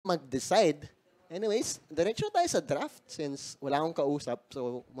mag-decide. Anyways, diretso tayo sa draft since wala akong kausap.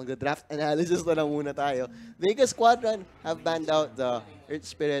 So, mag-draft analysis na lang muna tayo. Vega Squadron have banned out the Earth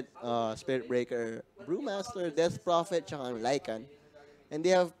Spirit, Spirit Breaker, Brewmaster, Death Prophet, tsaka ang Lycan. And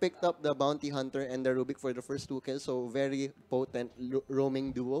they have picked up the Bounty Hunter and the Rubik for the first 2 kills. So, very potent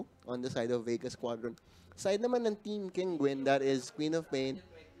roaming duo on the side of Vega Squadron. Side naman ng Team Kinguin, that is Queen of Pain,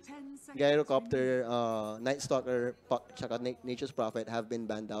 Gyrocopter, Night Stalker, tsaka Nature's Prophet have been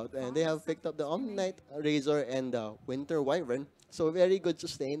banned out. And they have picked up the Omni Knight, Razor, and the Winter Wyvern. So very good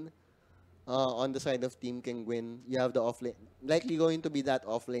sustain on the side of Team Kinguin. You have the offlane. Likely going to be that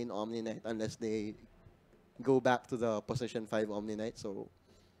offlane Omni Knight unless they go back to the position 5 Omni Knight. So,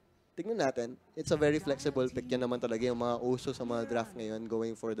 tignan natin. It's a very flexible pick. Yan naman talaga yung mga uso sa mga draft ngayon,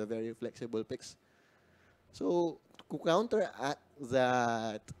 going for the very flexible picks. So, to counter at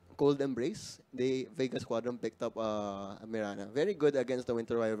that Cold Embrace, Vega Squadron picked up Mirana. Very good against the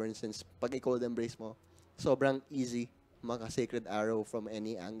Winter Wyvern since pag i-Cold Embrace mo, sobrang easy maka-Sacred Arrow from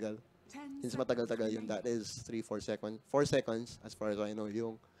any angle. Since matagal-tagal yun, that is 3-4 seconds. 4 seconds, as far as I know,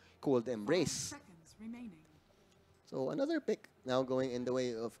 yung Cold Embrace. So, another pick now going in the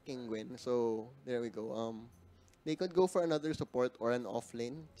way of Kinguin. So, there we go. They could go for another support or an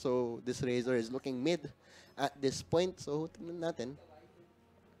offlane. So, this Razor is looking mid at this point. So, tingnan natin.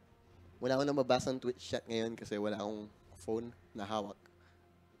 Wala akong nababasang Twitch chat ngayon kasi wala akong phone na hawak.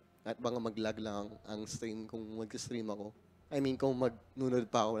 At baka mag-lag lang ang stream kung mag-stream ako. I mean, kung mag-nunod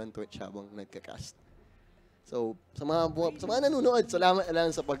pa ako ng Twitch habang nagka-cast. So, sa mga nanonood, salamat na lang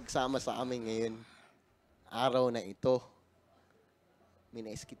sa pagsama sa amin ngayon. Araw na ito.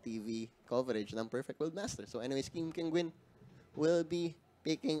 Mineski TV coverage ng Perfect World Master. So, anyways, Team Kinguin will be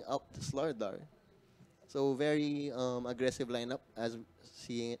picking up the Slardar. So, very aggressive lineup as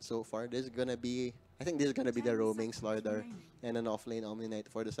seeing it so far. This is gonna be, I think this is gonna be the roaming Slardar and an offlane Omni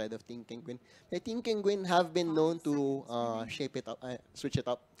Knight for the side of Team Kinguin. The Team Kinguin have been known to switch it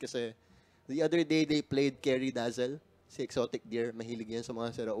up kasi the other day they played Carry Dazzle, si Exotic Deer, mahilig yan sa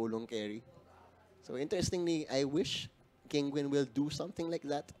mga siraulong carry. So, interestingly, I wish Kinguin will do something like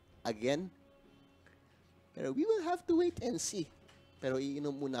that again. Pero we will have to wait and see. Pero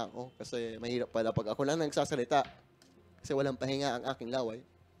iinom muna ako kasi mahirap pala pag ako lang nagsasalita kasi walang pahinga ang aking laway.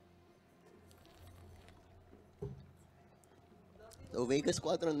 So Vega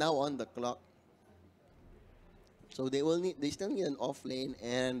Squadron now on the clock. So they still need an offlane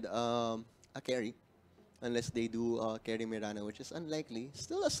and a carry unless they do carry Mirana, which is unlikely.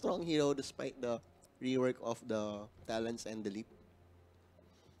 Still a strong hero despite the rework of the talents and the leap.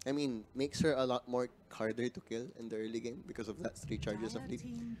 I mean, makes her a lot more harder to kill in the early game because of that 3 charges of leap.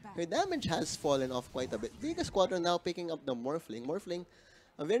 Her damage has fallen off quite a bit. Vega Squadron now picking up the Morphling. Morphling,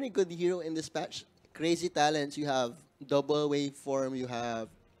 a very good hero in this patch. Crazy talents. You have double waveform.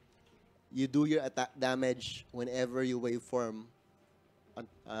 You do your attack damage whenever you waveform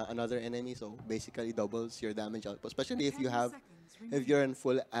another enemy. So basically doubles your damage output. Especially if you're in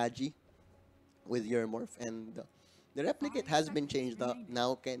full agi with your morph. And the replicate has been changed up.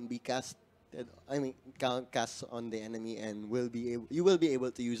 Now can be cast on the enemy and you will be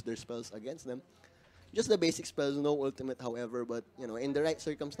able to use their spells against them. Just the basic spells, no ultimate, however, but you know, in the right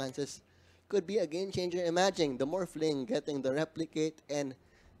circumstances, could be a game changer. Imagine the Morphling getting the replicate and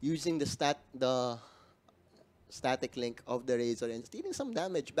using the static link of the Razor and stealing some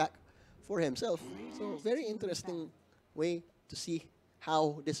damage back for himself. So very interesting way to see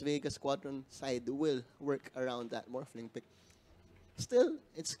how this Vega Squadron side will work around that Morphling pick. Still,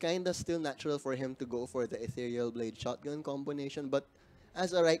 it's kinda still natural for him to go for the Ethereal Blade Shotgun combination, but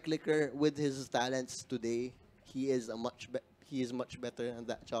as a right clicker with his talents today, he is much better at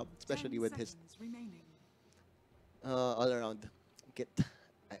that job, especially with his all-around kit,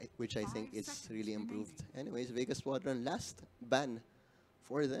 which I think is really improved. Anyways, Vega Squadron last ban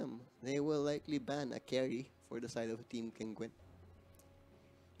for them. They will likely ban a carry for the side of Team Kinguin.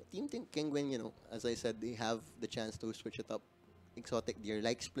 Team Kinguin, you know, as I said, they have the chance to switch it up. Exotic Deer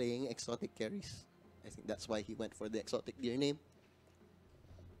likes playing exotic carries. I think that's why he went for the Exotic Deer name.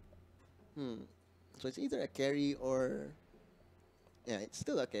 So it's either a carry or... Yeah, it's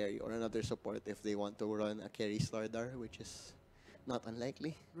still a carry or another support if they want to run a carry Slardar, which is not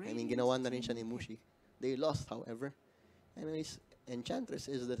unlikely. I mean, ginawa na rin siya ni Mushi. They lost, however. Anyways, Enchantress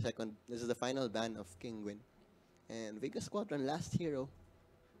is this is the final ban of Kinguin. And Vega Squadron, last hero,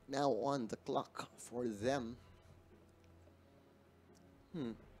 now on the clock for them.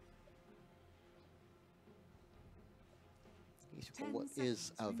 Isip ko, what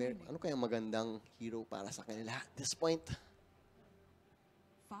is a very... Ano kaya magandang hero para sa kanila at this point?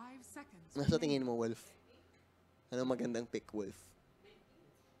 5 seconds. Nasa tingin mo, Wolf? Ano magandang pick, Wolf?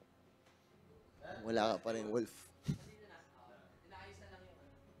 Wala ka pa rin, Wolf.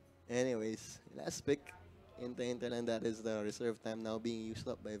 Anyways, last pick. Hintay-hintay lang, that is the reserve time now being used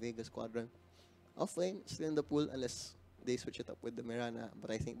up by Vega Squadron. Offlane, still in the pool unless they switch it up with the Mirana.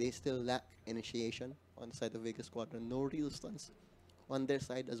 But I think they still lack initiation on the side of Vega Squadron. No real stuns on their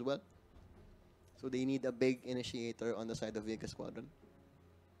side as well. So they need a big initiator on the side of Vega Squadron.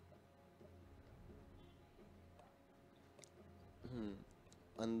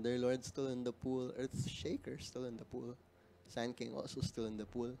 Underlord still in the pool. Earthshaker still in the pool. Sand King also still in the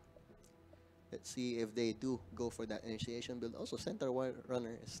pool. Let's see if they do go for that initiation build. Also, Center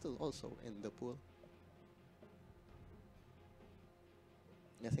Runner is still also in the pool.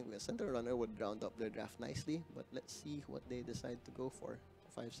 I think the Center Runner would round up their draft nicely, but let's see what they decide to go for.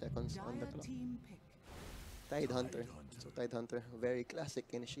 5 seconds on the clock. Tide Hunter. So Tide Hunter, very classic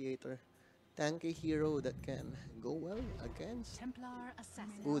initiator. Tanky hero that can go well against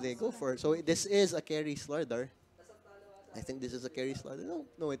who they go for. So this is a carry Slardar. I think this is a carry Slardar.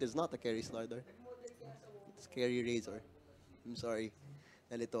 No, it is not a carry Slardar. It's carry Razor. I'm sorry.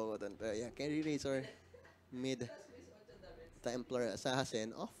 Nalito ko dun. Pero yeah, carry Razor, mid Templar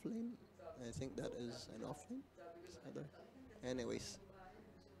Assassin, offlane. I think that is an offlane. Anyways,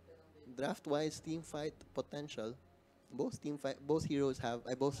 draft-wise, team fight potential. Both heroes have,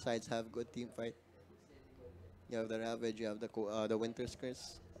 both sides have good team fight. You have the Ravage, you have the Winter's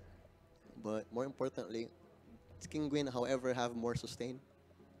Curse. But more importantly, Kinguin, however, have more sustain.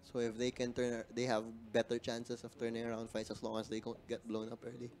 So if they can they have better chances of turning around fights as long as they don't get blown up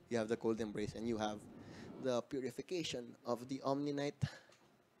early. You have the Cold Embrace and you have the Purification of the Omni Knight.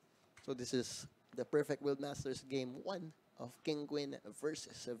 So this is the perfect World Masters game 1 of Kinguin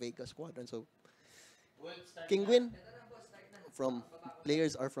versus Vega Squadron. So Kinguin from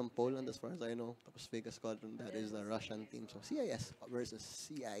players are from Poland as far as I know. Tapos Vega Squadron, that is the Russian team. So CIS versus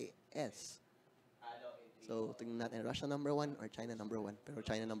CIS. So, tingnan natin, Russia #1 or China #1. Pero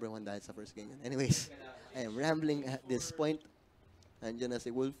China #1 dahil sa first game yun. Anyways, I am rambling at this point. Nandiyan na si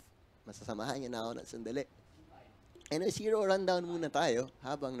Wolf. Masasamahan niya na ako na sandali. Anyways, hero rundown muna tayo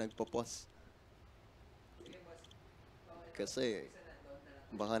habang nagpo-pause. Kasi,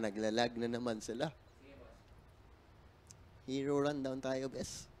 baka naglalag na naman sila. Hero rundown tayo,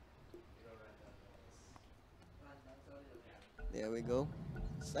 bes. There we go.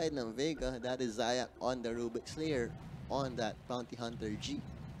 Side ng Vega, that is Zayak on the Rubik Slayer, on that Bounty Hunter G,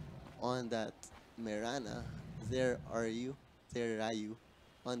 on that Mirana, there are you,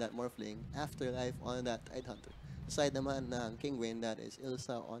 on that Morphling, Afterlife on that Tide Hunter. Side naman ng Kinguin, that is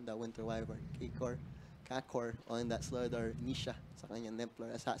Ilsa on the Winter Wyvern, Kakor on that Slardar Nisha, sa kanyang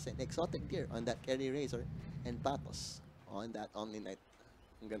Templar Assassin, Exotic Deer on that Carry Razor, and Patos on that Omni Knight.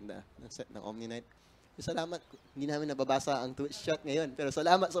 Ang ganda ng set ng Omni Knight. Salamat, hindi namin nababasa ang Twitch chat ngayon. Pero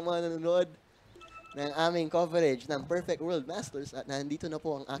salamat sa mga nanonood ng aming coverage ng Perfect World Masters. At nandito na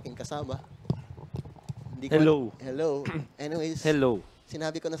po ang aking kasama. Hello. Hello. Anyways, hello.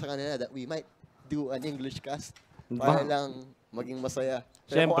 Sinabi ko na sa kanila that we might do an English cast para lang maging masaya.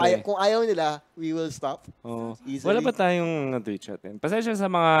 Pero kung ayaw nila, we will stop. Wala pa tayong Twitch chat. Pasensya sa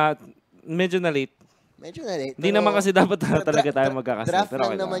mga medyo na late. Medyo na late. Hindi naman kasi dapat talaga tayo magkakasal. Draft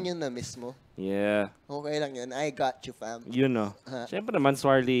lang naman yun na mismo. Yeah. Okay lang yun. I got you, fam. You know. Siyempre naman,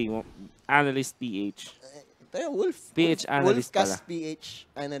 Swarly, Analyst PH. Pero Wolf. PH Analyst pala. Wolf PH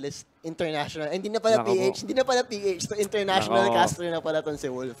Analyst International. Hindi na pala PH. Hindi na pala PH. So international caster na pala ton si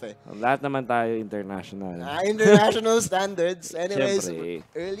Wolf eh. Lahat naman tayo international. International standards. Anyways, Siyempre.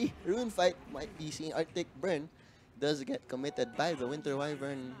 early rune fight might be seen. Arctic Burn does get committed by the Winter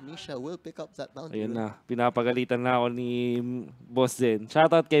Wyvern. Nisha will pick up that bounty. Ayun na. Pinapagalitan na ako ni Boss Zen.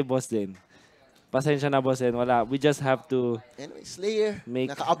 Shoutout kay Boss Zen. Pasensya na, Boss Zen. Wala. We just have to... Anyway, Slayer.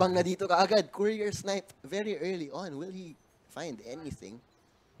 Nakaabang na dito kaagad. Courier snipe very early on. Will he find anything?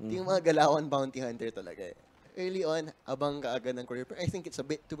 Hindi yung mga galawan bounty hunter talaga eh. Early on, abang kaagad ng courier. Pero I think it's a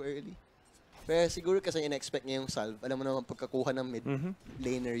bit too early. Pero siguro kasi in-expect niya yung salve. Alam mo naman, pagkakuha ng mid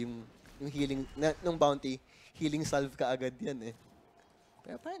laner, yung healing, nung bounty, healing salve ka agad yan eh.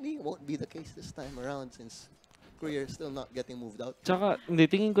 But apparently, it won't be the case this time around since Courier is still not getting moved out. Tsaka, hindi,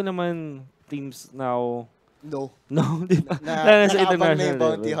 tingin ko naman teams now... No. No, di ba? Nakaabang na yung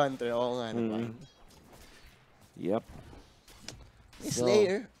bounty hunter. Oo nga naman. Yep.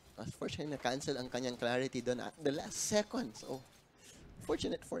 Slayer, unfortunately, na-cancel ang kanyang clarity doon at the last second. So,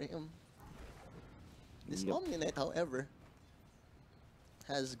 fortunate for him. This Omni Knight, however,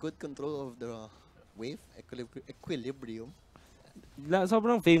 has good control of the wave equilibrium.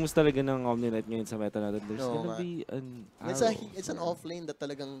 Sobrang famous talaga ng Omni Knight ngayon sa meta natin. There's No, gonna be an it's an offlane that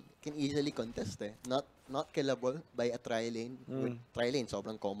talagang can easily contest eh. Not not killable by a tri-lane. Tri-lane,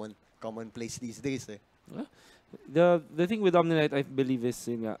 sobrang commonplace these days eh. The thing with Omni-Knight, I believe, is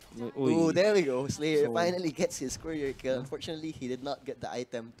yun nga. Ooh, there we go. Slayer So- finally gets his courier kill. Unfortunately, he did not get the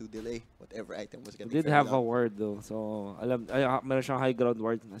item to delay whatever item was He getting. did have a ward though. So, meron siyang high ground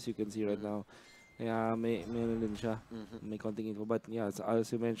ward, as you can see right now. Kaya meron din siya. May konting info. But yeah,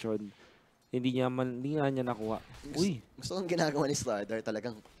 as you mentioned, hindi nga niya nakuha. Uy! Gusto kong ginagawa ni Slardar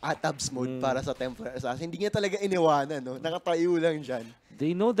talagang atabs mode para sa Templar Assassin. Hindi niya talaga iniwanan, no? Nakatayo lang dyan.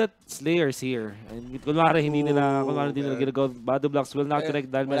 They know that Slayer's here. And kunwari hindi nila ginagawa. Bado blocks will not connect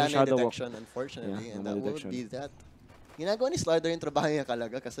dahil wala may shadow walk. detection, unfortunately. Yeah, And wala that would detection. be that. Ginagawa ni Slardar yung trabaho niya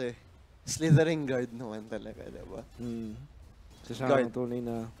talaga kasi slithering guard naman talaga, diba? Kasi siya Guard. ang tunay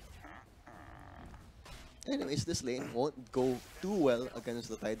na... Anyways, this lane won't go too well against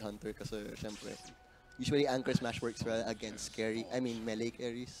the Tide Hunter kasi syempre, usually Anchor Smash works well against melee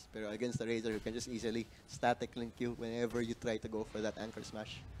carries. Pero against the Razor, you can just easily static link you whenever you try to go for that Anchor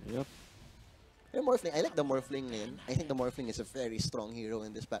Smash. Yep. Pero Morphling, I like the Morphling ngayon. I think the Morphling is a very strong hero in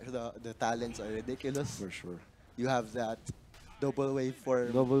this patch. The talents are ridiculous. For sure. You have that double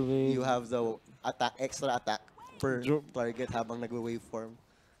waveform. Double wave. You have the extra attack per target habang nagwe-waveform.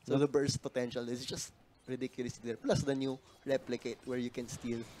 So the burst potential is just ridiculous there. Plus the new replicate where you can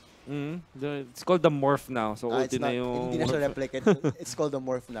steal. It's called the morph now. So ulti na yung... Hindi na siya replicate. It's called the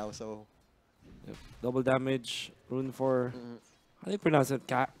morph now. So Yep. Double damage, rune 4. How do you pronounce it?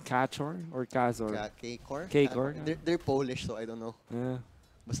 Kachor or Kazor? K-Core? K-Core? They're Polish, so I don't know. Yeah.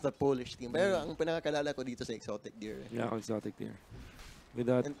 Basta Polish team. Pero ang pinakakalala ko dito sa Exotic Gear. Yeah, exotic there. With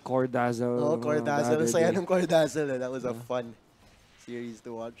that Core Dazzle. Oh, Core Dazzle. the Saya other ng Core Dazzle. That was a fun series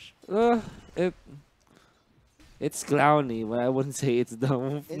to watch. day. It's clowny, but I wouldn't say it's the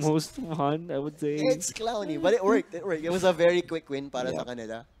most fun. I would say It's clowny, but it worked. It worked. It was a very quick win para sa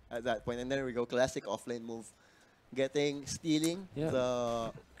kanila at that point. And there we go. Classic offlane move. Stealing the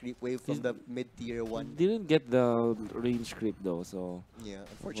creep wave from the mid-tier 1. didn't get the range creep though, so Yeah,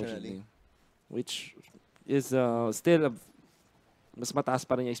 unfortunately. Which is still mas mataas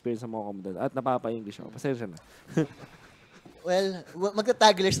pa rin yung experience ng mga commander. At napapa-English ako. Pasensya na. Well,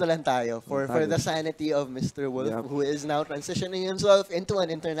 magta-taglish na lang tayo for the sanity of Mr. Wolf, Yep. who is now transitioning himself into an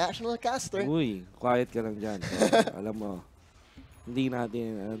international caster. Uy, quiet ka lang dyan. So, alam mo, hindi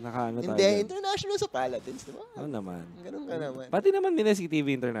natin, nakaano tayo Hindi, dyan. international sa Paladins, di ba? Oo naman. Ganun ka naman. Pati naman Mineski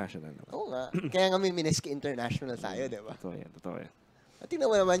TV International. Oo nga. Kaya nga may Mineski International tayo, di ba? Totoo yan, totoo yan. At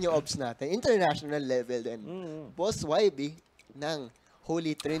tingnan mo naman yung obs natin. International level din. Boss YB ng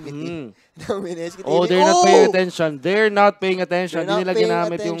Holy Trinity ng Mineski TV. Oh, they're not paying attention. They're not paying attention. They're Hindi not nila paying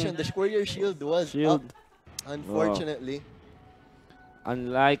ginamit yung... attention. The Squadron shield was Shield. up. Unfortunately.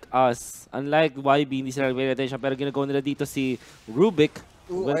 Unlike us, unlike YB, hindi sila paying attention. Pero ginagawa nila dito si Rubik.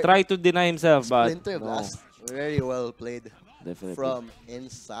 Will try to deny himself, but Splinter no. Blast. Very well played. Definitely. From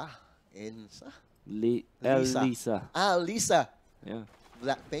Lisa. Lisa. Lisa. Yeah.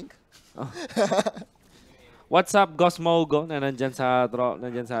 Blackpink. What's up, Gosmogo, na nandyan sa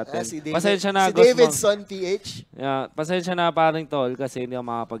atin. Pasensya na, si Gosmo. Davidson PH. Yeah, pasensya na paring tol kasi hindi ako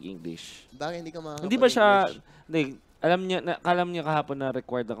makapag-English. Bakit hindi ka makakapag-English? Hindi ba siya, hindi, alam niya kahapon na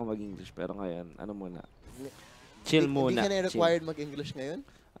required ako mag-English, pero ngayon, ano muna, chill muna. Hindi ka na required mag-English ngayon?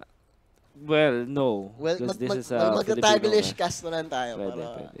 Well, no. Well, Because this is a mag-Taglish Filipino. cast na lang tayo.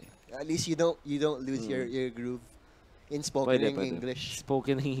 Pwede. At least you don't lose your groove in spoken English.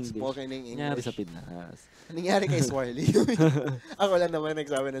 Spoken English. Spoken Nangyari English. sa Pinas. Nangyari kay Swarley. Ako lang naman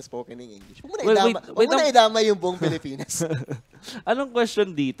nagsabi ng spoken English. Huwag Wait, mo na idama yung buong Pilipinas. Anong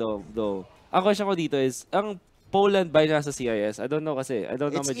question dito, though? Ang question ko dito is, ang Poland ba nasa CIS? I don't know kasi. I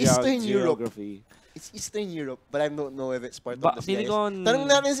don't know It's my Eastern Europe. geography. It's Eastern Europe, but I don't know if it's part of the feeling CIS. ko Tanong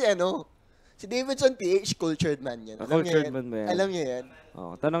natin si Davidson PH, cultured man yan. Cultured man ba yan? Alam niya yan.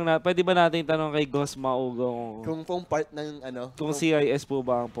 Oh, pwede ba natin tanong kay Gos Maugo Kung part ng kung CIS po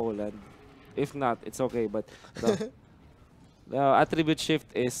ba ang Poland? If not, it's okay. But the attribute shift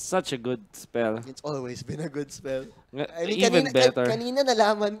is such a good spell. It's always been a good spell. I mean, Even better. Kanina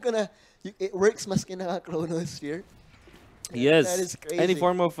nalaman ko na it works maski naka-chronosphere. Yes. That is crazy. Any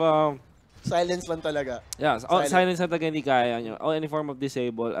form of Silence lang talaga. yeah, silence na taga hindi kaya nyo. Or any form of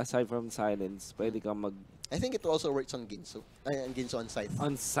disable aside from silence, pwede ka I think it also works on Ginsu. Ay, on Ginsu on Scythe.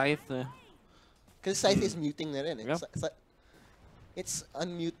 on scythe. Kasi Scythe is muting na rin eh. Yep. It's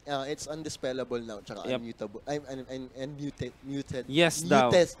it's undispellable now, tsaka Yep. unmutable. And muted. Yes daw.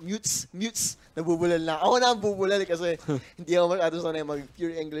 Mutes. Nabubulal na. Ako na ang bubulal kasi hindi ako masyado sanay mag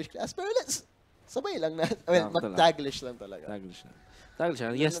pure English class. Pero let's Sabay lang na. Well, Sakto lang. mag-taglish lang talaga. Taglish na. Taglish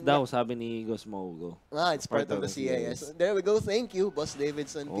na. Yes daw, sabi ni Gosmogo. It's part of the CIS. There we go. Thank you, Boss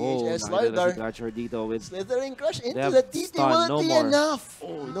Davidson, Oh, PHS, nakita na si Slardar. Catcher dito with Slithering crush into have the TT. stun, Will no it be more. enough? Oh,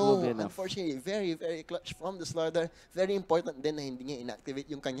 it No, will be enough. unfortunately, very, very clutch from the Slardar. Very important din na hindi niya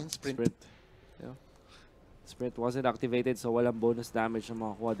inactivate yung kanyang sprint. Yeah. Sprint wasn't activated, so walang bonus damage na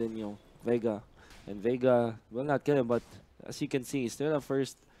makakuha din yung Vega. And Vega will not kill him, but as you can see, still a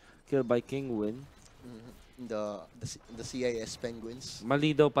first kill by Kinguin. The CIS Penguins.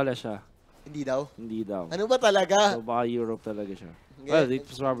 Mali daw pala siya. Hindi daw? Hindi daw. Ano ba talaga? So baka Europe talaga siya. Well, it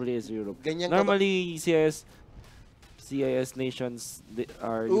probably is Europe. Ganyan Normally, CIS nations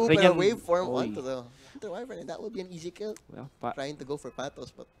are Ukrainian waveform Oy. onto the Wyvern, and that will be an easy kill. Well, Trying to go for Patos,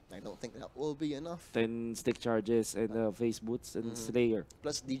 but I don't think that will be enough. 10 stick charges and face boots and Slayer.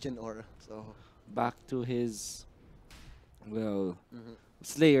 Plus Degen Aura, so... Back to his, well,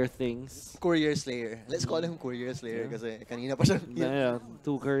 Slayer things. Courier Slayer. Let's call him Courier Slayer kasi kanina pa siya. Yeah,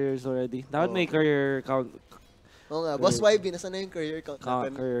 2 careers already. Dapat may career count. Oo nga, Boss YB, nasa na yung career count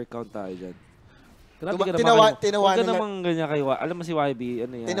natin? Career count tayo dyan. Tinawanan lang. Naman ganyan kay YB. Alam mo si YB,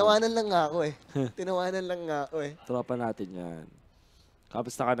 ano yan? Tinawanan lang nga ako eh. Tinawanan lang nga ako eh. Tropa natin yan.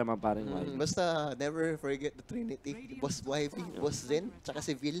 Kamusta ka naman parang YB? Basta, never forget the Trinity. Boss YB, Boss Zen, tsaka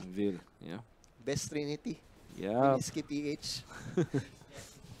si Vil. Yeah. Best Trinity. Yeah. Skip PH.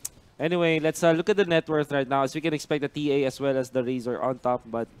 Anyway, let's look at the net worth right now. As we can expect the TA as well as the Razor on top,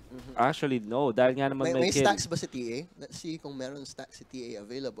 but actually no. Dahil nga naman May kill. stacks ba si TA? Let's see kung meron stacks si TA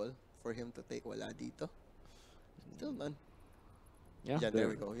available for him to take. Wala dito. Still none. Yeah, there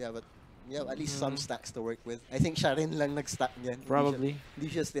we go. Yeah, but you have at least some stacks to work with. I think siya rin lang nag-stack niyan. Probably. Hindi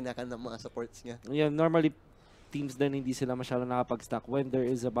siya tinakan ng mga supports niya. Yeah, normally teams din hindi sila masyado nakapag-stack when there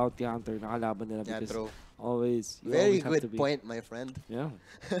is a bounty hunter na kalaban nila because true. always Very have good to be. point, my friend. Yeah.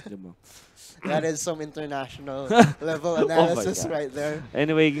 Diba? That is some international level analysis right there.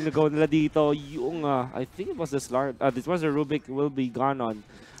 Anyway, yung nagawa nila dito, yung I think it was the Slard. This was the Rubik will be gone on.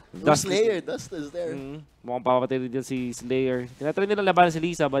 Slayer, Dust is there. Mukhang papatay din si Slayer. Tinatry nila labanan si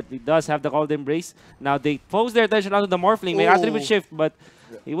Lisa, but he does have the Cold Embrace. Now they focus their attention onto the Morphling. May attribute shift, but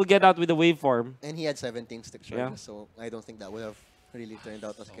he will get out with the waveform. And he had 17 stick charges, Yeah. so I don't think that would have really turned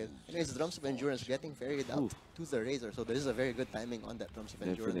out as good. Anyways, Drums of Endurance getting ferried out to the Razor, so this is a very good timing on that Drums of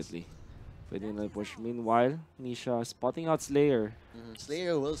Endurance. Definitely. Pwede na push. Meanwhile, Nisha spotting out Slayer.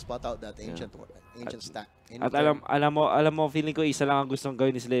 Slayer will spot out that ancient stack. At alam mo, feeling ko isa lang ang gustong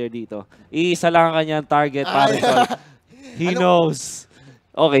gawin ni Slayer dito. Isa lang ang kanyang target para he knows.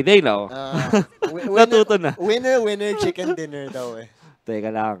 Okay, they know. Natuto na. Winner, chicken dinner daw eh.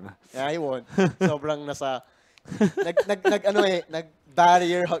 Teka lang. Yeah, I won't. Sobrang nasa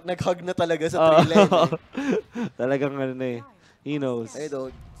nag-barrier hug, nag-hug na talaga sa 3 lane. Talagang ano na eh. He knows. Hey,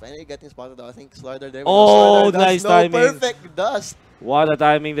 though, finally getting spotted out. I think Slardar there. Oh, nice timing. Perfect dust. What a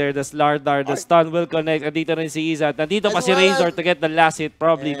timing there. The Slardar, the stun will connect. Andito rin si Iza. Nandito pa si Razor to get the last hit.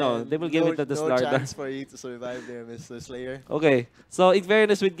 Probably no. They will give it to the Slardar. No chance for you to survive there, Mr. Slayer. Okay. So, in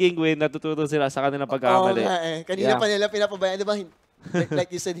fairness with Kinguin, natututo sila sa kanilang pagkamali. Oo nga eh. Kanina pa nila pinapabayaan. Di ba, like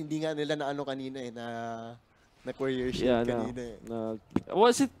you said, hindi nga nila na ano kanina eh, na courier shield kanina eh.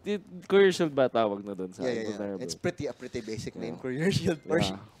 Was it courier shield ba tawag na doon sa Yeah. It's a pretty basic name, courier shield.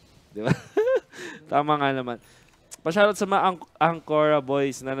 Di ba? Tama nga naman. Pasyarot sa mga Angkora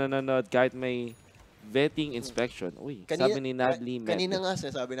boys na nanonood kahit may vetting inspection. Uy, sabi ni Nadli. Kanina nga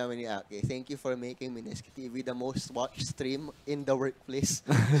sinasabi namin ni Aki, thank you for making Mineski TV the most watched stream in the workplace.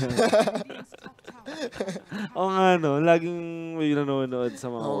 Oo nga no, laging may nanonood sa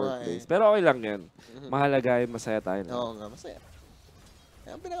mga workplace. Pero okay lang yan. Mahalaga ay masaya tayo. Oo nga, masaya.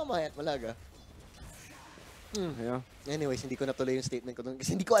 Ang pinakamahayat, malaga. Yeah. Anyways, hindi ko natuloy yung statement ko doon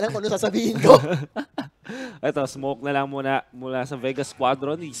kasi hindi ko alam kung ano sasabihin ko. Ito, smoke na lang mula sa Vega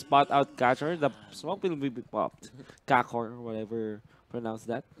Squadron. The spot out catcher. The smoke will be popped. Kakor, whatever pronounce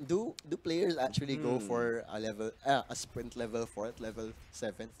that. Do players actually go for a sprint level 4 level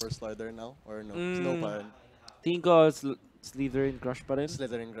 7 for Slardar now? Or no? No pa rin? Tingin ko Slytherin crush pa rin.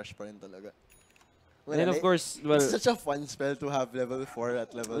 Slytherin crush pa rin talaga. Well, and of course, well, it's such a fun spell to have level 4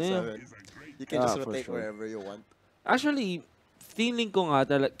 at level 7. You can just rotate wherever you want. Actually, feeling ko nga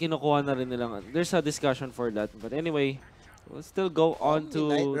kinukuha na rin nilang. There's a discussion for that. But anyway, we'll still go on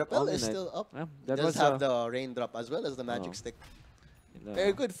to Repel is still up. That does have the raindrop as well as the magic stick.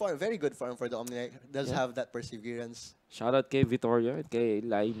 Very good farm for the Omni-Knight. Does have that perseverance. Shoutout kay Vittorio at kay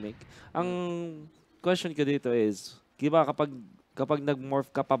Limek. Ang question ko dito is, diba kapag nag-morph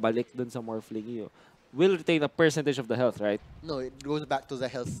ka pabalik dun sa morphling, will retain a percentage of the health, right? No, it goes back to the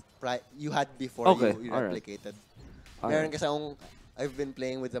health you had before you replicated. Meron kasi akong I've been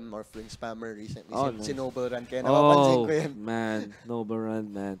playing with a Morphling spammer recently. Oh, Si nice. Noble Run. Kaya napapansin Oh, ko yan. man. Noble Run,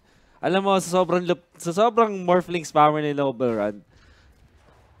 man. Alam mo, sa sobrang Morphling spammer ni Noble Run,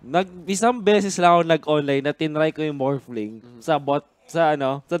 isang beses lang ako nag-online na tinry ko yung Morphling sa bot, sa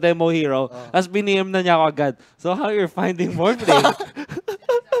demo hero. Tapos biniem na niya ako agad. So, how you're finding Morphling?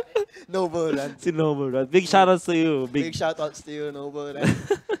 Noble Run. Si Noble Run. Big shoutouts to you. Big shoutouts to you, Noble Run.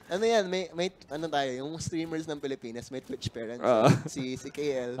 Ano yan, ano tayo, yung streamers ng Pilipinas, may Twitch parents. Si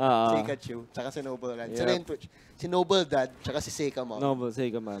KL, si Pikachu, tsaka si Noble Run. Sila yung Twitch. Si Noble Dad, tsaka si Seika Mom. Noble,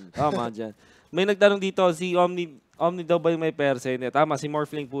 Seika Man. Tama dyan. May nagtanong dito, si Omni daw ba yung may perse? Tama, si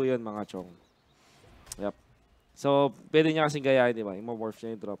Morphling po yun, mga chong. Yep. So, pwede niya kasing gayahin, di ba? Morph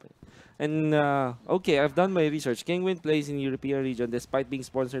niya yung drop. And, okay, I've done my research. Kinguin plays in European region despite being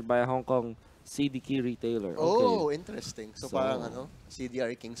sponsored by a Hong Kong CDK retailer. Okay. Oh, interesting. So parang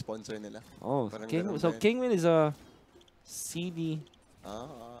CDR King sponsor nila. Oh, Kinguin is a CD.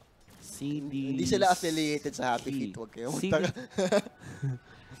 Hindi sila affiliated sa Happy Feet. Huwag kayo magtaka.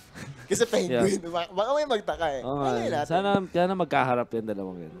 Kasi Penguin. Yeah. Baka may magtaka eh. Sana magkaharap yung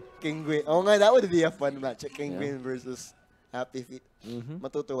dalawang yun. Kinguin. That would be a fun match. Kinguin versus Happy Feet.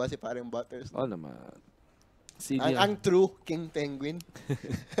 Matutuwa si parang Butters. Oh naman. Ang true King Penguin.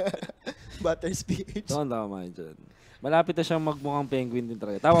 Butters PH. Tama dyan. Malapit na siyang magmukhang penguin din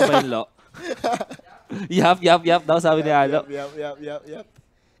talaga. Tama ba yun, Lo? Yup. Daw sabi ni Alo. Yup.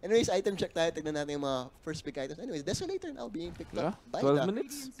 Anyways, item check tayo. Tignan natin yung mga first pick items. Anyways, Desolator now being picked up by 12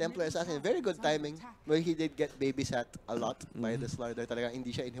 minutes. Templar Assassin. Very good timing. Well, he did get babysat a lot by the Slardar. Talagang hindi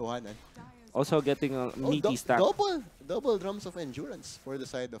siya iniwanan. Also getting a meaty stack. Double drums of endurance for the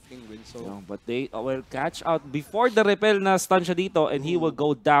side of Kinguin. So, yeah, but they will catch out before the repel na stun siya dito and he will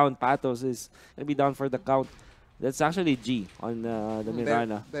go down. Patos is gonna be down for the count. That's actually G on the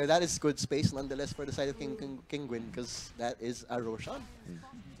Mirana. But that is good space nonetheless for the side of Kinguin because that is a Roshan.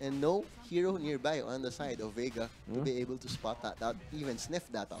 And no hero nearby on the side of Vega to be able to spot that out, even sniff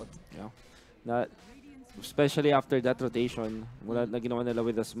that out. Yeah. Especially after that rotation, mula na ginawa nila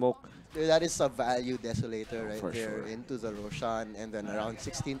with the smoke. That is a value Desolator right For there sure. into the Roshan, and then around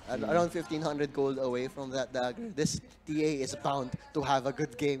 1500 gold away from that dagger. This TA is bound to have a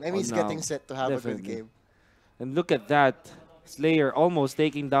good game. I mean, he's getting set to have a good game. And look at that. Slayer almost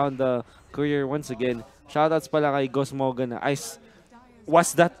taking down the courier once again. Shoutouts pala kay Ghost Morgan na Ice.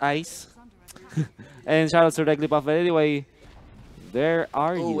 Was that Ice? And shoutouts to Reglipuff. But anyway, there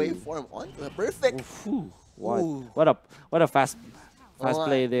are you. Waveform on. Perfect. What a fast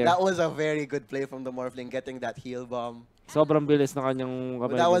play there. That was a very good play from the Morphling, getting that heal bomb. Sobrang bilis na kanyang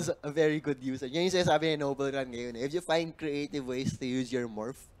kamay. That was a very good usage. Yan yung sinasabi ni Noble Run ngayon. If you find creative ways to use your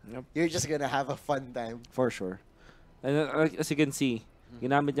morph, you're just gonna have a fun time. For sure. And as you can see,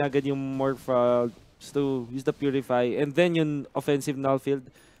 ginamit niya agad yung morph to use the Purify. And then yung offensive null field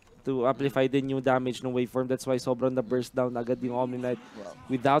to amplify din yung damage ng waveform. That's why sobrang na-burst down agad yung Omni Knight.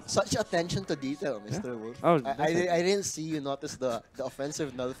 Without such attention to detail, Mr. Wolf. Oh, I didn't see you notice the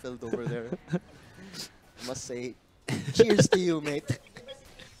offensive null field over there. I must say, cheers to you, mate.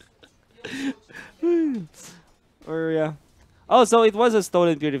 Oh, so it was a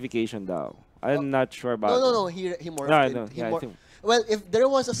stolen purification though. I'm not sure about No. He morphed. Well, if there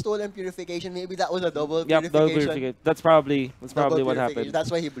was a stolen purification, maybe that was a double purification. Double purification. That's probably what happened. That's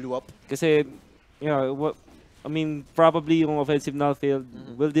why he blew up. Kasi, probably yung offensive null field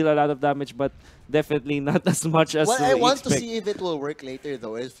will deal a lot of damage, but definitely not as much as I want to see if it will work later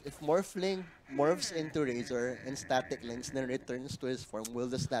though. If Morphling morphs into Razor and static links, then returns to his form, will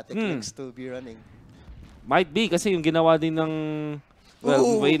the static links still be running? Might be, kasi yung ginawa din ng...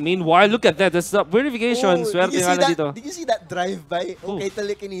 Well, meanwhile, look at that. That's the purification. Swerte nga na dito. Did you see that drive-by? Okay,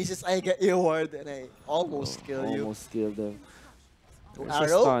 telekinesis, I get you a ward, and I almost kill you. Almost killed them.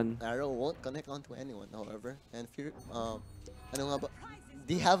 Arrow won't connect onto anyone, however. And ano nga ba?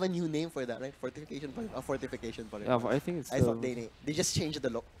 They have a new name for that, right? Fortification pa rin. Fortification pa rin. Yeah, I think it's I thought they just changed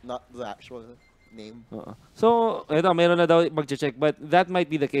the look, not the actual name. So, ito, meron na daw mag-check, but that might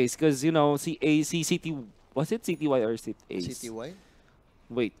be the case because, CT, was it CTY or Ace? CTY?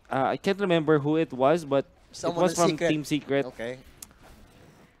 Wait, I can't remember who it was, but someone it was from Secret. Team Secret. Okay.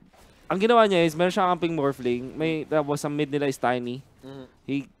 Ang ginawa niya is, meron siyang camping Morphling. That was some mid nila is Tiny.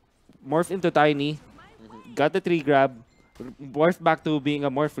 He morphed into Tiny, got the 3 grab, morphed back to being a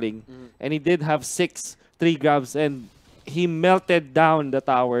Morphling, and he did have 6 3 grabs, and he melted down the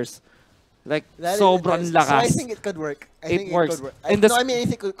towers. Like, sobrang lakas. So I think it could work. It works. I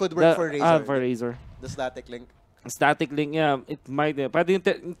think it could work for Razor. For Razor. The static link. Static link, yeah, it might. Pero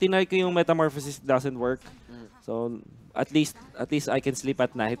tinry ko yung Metamorphosis doesn't work. So, At least I can sleep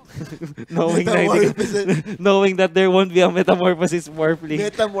at night, knowing that Metamorphosis. knowing that there won't be a metamorphosis morphling.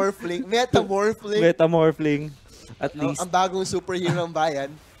 Metamorphling. At least. Ang bagong superhero ng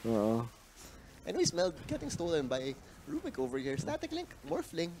bayan. Oo. Anyways, Mel getting stolen by Rubik over here. Static Link,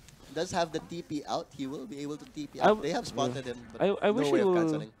 Morphling does have the TP out. He will be able to TP out. They have spotted him, but I wish no way he of will.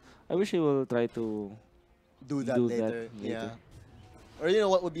 canceling. I wish he will try to Do that do later. that Yeah. later. Or you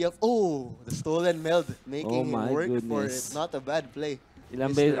know what would be a the stolen meld making Oh my it work for it. goodness. Not a bad play.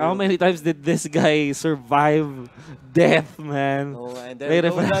 How many times did this guy survive death, man? Oh, and May there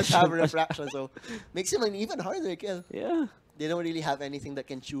does refraction have pa. refraction, so makes him an even harder kill. Yeah. They don't really have anything that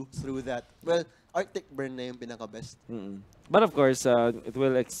can chew through that. Well, Arctic Burn na yung pinaka-best. But of course, it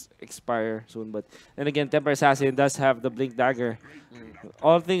will expire soon. But and again, Temper Assassin does have the Blink Dagger.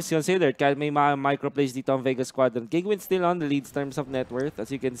 All things considered, kahit may mga microplays dito ang Vega Squadron. Kinguin still on the lead in terms of net worth,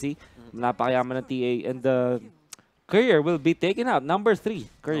 as you can see. Napakayaman ng TA. And the Courier will be taken out. Number 3.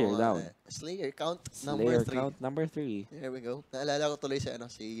 Courier down. Slayer count Slayer number 3. count number 3. There we go. Naalala ko tuloy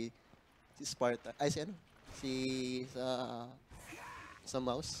si Sparta. Ay, si sa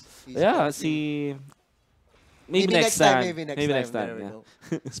mouse. Yeah, maybe next time. Maybe next time. There we Yeah. go.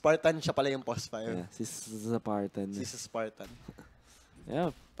 Spartan siya pala yung boss Yeah, fire. si Spartan. Si Spartan.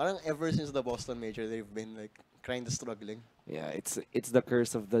 Yeah. Parang ever since the Boston Major, they've been like kind of struggling. Yeah, it's the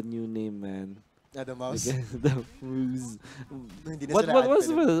curse of the new name, man. The mouse. The Moose. Hindi na What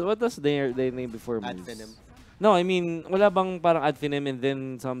sila what was their name before Moose? Advenom. No, I mean, wala bang parang Advenom and then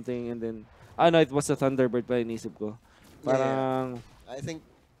something and then no, it was a Thunderbird pa inisip ko. Parang I think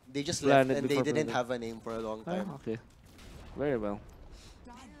they just left Planet and they before didn't Planet. have a name for a long time. okay. Very well.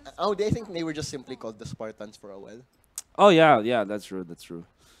 I think they were just simply called the Spartans for a while. Oh yeah, that's true.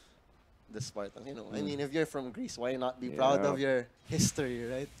 The Spartans, I mean, if you're from Greece, why not be proud of your history,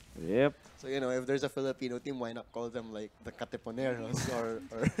 right? Yep. So, if there's a Filipino team, why not call them like the Katipuneros or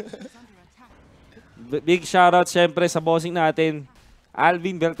Big shoutout syempre sa bossing natin,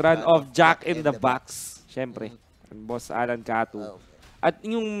 Alvin Beltran of Jack in the Box. Syempre, ang boss Alan Catu. At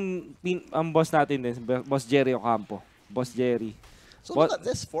yung ang boss natin din, boss Jerry Ocampo. Boss Jerry. So look at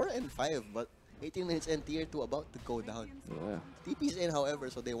this, 4 and 5, but 18 minutes and tier 2 about to go down. Yeah. TP's in, however,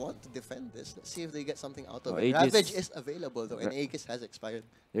 so they want to defend this. Let's see if they get something out of it. Aegis. Ravage is available, though, and Aegis has expired.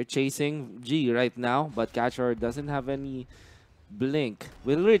 They're chasing G right now, but Catcher doesn't have any blink.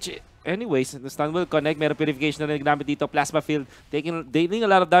 Will reach anyways. The stun will connect. Meron purification na ginamit dito. Plasma field. Dealing a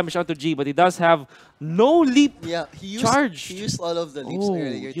lot of damage onto G, but he does have no leap charge. He used all of the leaps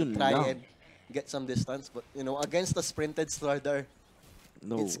earlier to yun try lang. and get some distance, but, against the sprinted Slardar,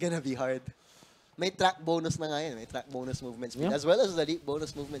 it's gonna be hard. May track bonus na nga yan. May track bonus movement speed, as well as the leap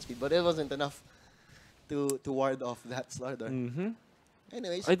bonus movement speed, but it wasn't enough to ward off that Slardar.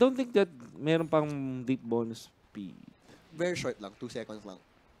 Anyways, I don't think that meron pang deep bonus speed. very short lang, 2 seconds lang.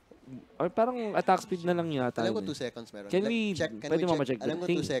 Or parang attack speed na lang yata. Alam ko yun 2 seconds meron. Can we pwede mo ma-check? Alam ko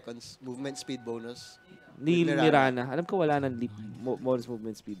 2 seconds, movement speed bonus. Ni Mirana. Alam ko wala nang leap bonus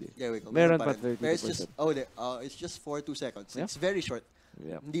movement speed eh. There we go. Meron pa rin. 30%. Pero it's just for 2 seconds. Yep. It's very short.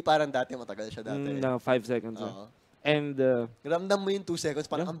 Yep. Hindi parang dati, matagal siya dati. Na 5 seconds. And ramdam mo yung 2 seconds,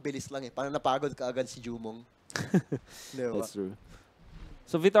 parang ang bilis lang eh. Parang napagod ka agad si Jumong. Diba? that's true.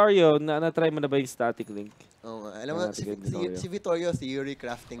 So Vittorio, na-try mo na ba yung static link? Alam mo, si Vittorio theory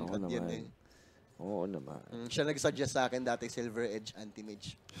crafting god yun eh. Oo naman. Siya nag-suggest sa akin dati Silver Edge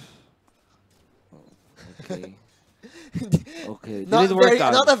Anti-Mage. Okay. Okay. Did it work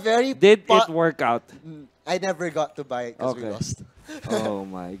out? Not a very... Did it work out? I never got to buy it because we lost. Oh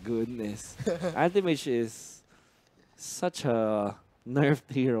my goodness. Anti-Mage is such a nerfed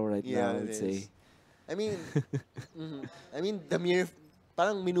hero right now, I would say. I mean, the mere...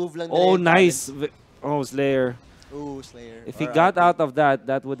 Parang minove lang Oh, nice. Oh, Slayer. Oh, Slayer. If he got out of that,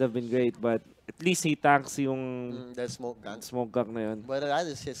 that would have been great. But at least he tanks yung the smoke gun. Smoke gun na yun. But that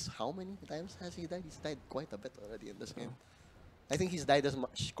is how many times has he died? He's died quite a bit already in this game. I think he's died as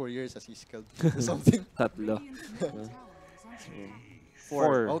much couriers as he's killed. Or something. Tatlo.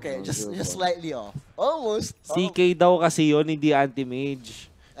 4. Okay, just slightly off. Almost. CK daw kasi yun, hindi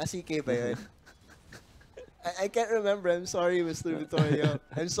anti-mage. CK ba yun? I can't remember. I'm sorry, Mr. Vittorio.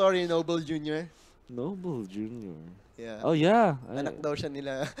 I'm sorry, Noble Jr. Noble Jr. Yeah. Oh, yeah. Anak daw siya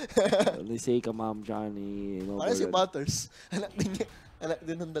nila. They say ka, Ma'am Johnny. Parang si Butters. Anak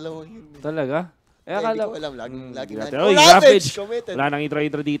din ng dalawang yun. Talaga? Hindi ko alam. Lagi na. Oh, Ravage! Committed. Wala nang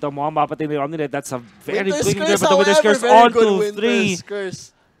intro dito. Mukhang mapatay na yung nila. That's a very quick intro. But the Winter's Curse on to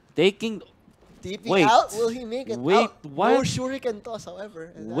 3. Taking... TP out? Will he make it out? What? No Shuriken toss,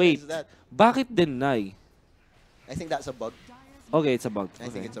 however. Wait. Bakit deny? I think that's a bug. Okay, it's a bug. I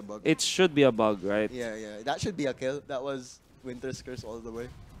think it's a bug. It should be a bug, right? Yeah, yeah. That should be a kill. That was Winter's Curse all the way.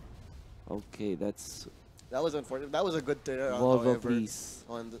 Okay, that's That was unfortunate. That was a good turnaround, Volvo, however. please.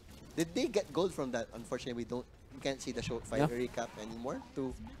 Did they get gold from that? Unfortunately, we can't see the show fight recap anymore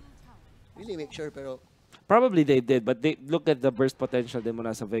to really make sure. Pero Probably they did, but they look at the burst potential din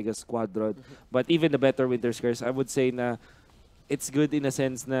muna sa Vega Squadron. But even the better Winter's Curse, I would say na it's good in a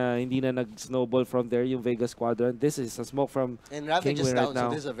sense na hindi na nag-snowball from there yung Vega Squadron. This is a smoke from and Ravage is Kinguin down, right now.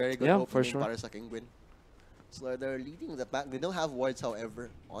 so this is a very good Yeah, opening for sure. para sa Kinguin. So they're leading the pack. They don't have wards,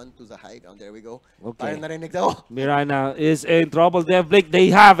 however, onto the high ground. There we go. Okay. Parang narinig daw. Mirana is in trouble. Dev Blake, they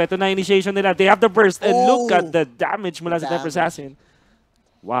have. Ito na initiation nila. They have the burst. And look at the damage mula sa Temper Assassin.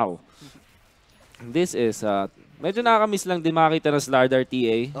 Wow. This is, medyo nakakamiss lang din makakita ng Slardar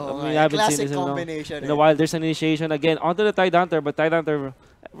TA. Oh, We haven't classic seen this combination. in a while. There's an initiation again onto the Tide Hunter, but Tide Hunter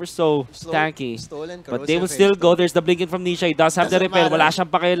ever so tanky. Stolen, But they will still go. There's the blinking from Nisha. He does have the Doesn't repair. matter. Wala siyang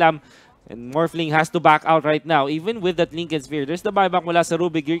pakialam. And Morphling has to back out right now. Even with that Lincoln Sphere, there's the buyback mula sa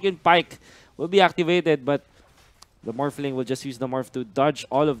Rubik. Jurgen Pike will be activated, but the Morphling will just use the Morph to dodge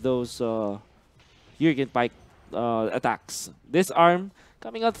all of those Jurgen Pike attacks. This arm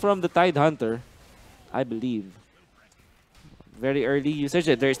coming out from the Tide Hunter, I believe. Very early usage.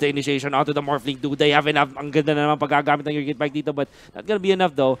 There's the initiation onto the Morphling. Do they have enough? Ang ganda na naman paggagamit ng Jurgen Pike dito, but not gonna be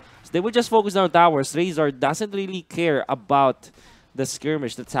enough though. So they will just focus on towers. Razor doesn't really care about the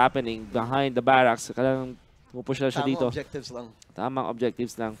skirmish that's happening behind the barracks. Kailangan pupush na siya dito. Tamang objectives lang. Tamang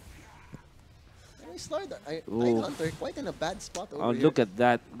objectives lang. Tide Hunter quite in a bad spot over Oh, here. look at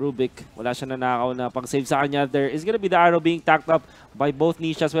that. Rubik. Wala siya nanakaw na pag-save sa kanya. There is gonna be the arrow being tacked up by both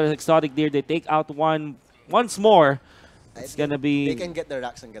Nisha as well as Exotic Deer. They take out once more. It's gonna be... They can get their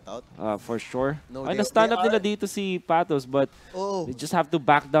racks and get out. For sure. No, Ay, they na-stand up nila are- dito si Patos, but Oh, they just have to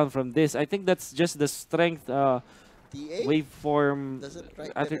back down from this. I think that's just the strength TA waveform. doesn't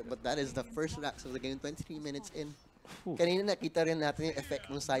right I there, think- but that is the first racks of the game. 23 minutes in. Whew. Kanina nakita rin natin yung effect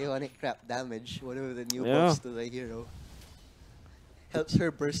ng Psionic Crap damage. One of the new Yeah. buffs to the hero. Helps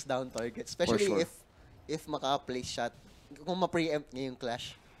her burst down target. Especially sure. if maka-place shot. Kung ma-preempt niya yung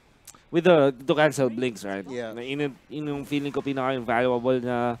clash. With the to cancel blinks, right? Yeah. Na yung feeling ko pinaka-valuable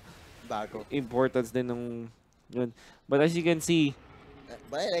na Bago. importance din ng yun. But as you can see,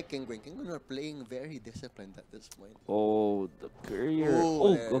 But I like Kinguin. Kinguin are playing very disciplined at this point. oh, the courier. Oh,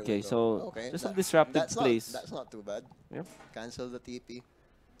 Oh, there we okay. go. So, Okay, just a that- disrupted That's place. not too bad. Yep. Cancel the TP.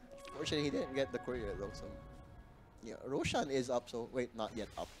 Fortunately, he didn't get the courier though. So, yeah, Roshan is up. So wait, not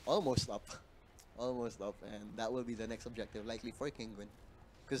yet up. Almost up. Almost up, and that will be the next objective, likely for Kinguin,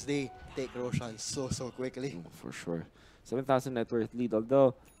 because they take Roshan so quickly. For sure. 7,000 net worth lead.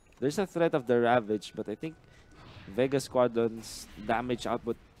 Although, there's a threat of the Ravage, but I think Vega Squadron's damage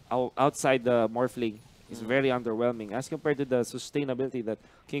output outside the Morphling is very underwhelming as compared to the sustainability that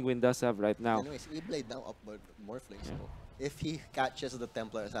Kinguin does have right now. Anyways, E-Blade now up, but Morphling. So if he catches the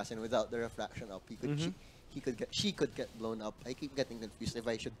Templar Assassin without the refraction up, he could she could get blown up. I keep getting confused if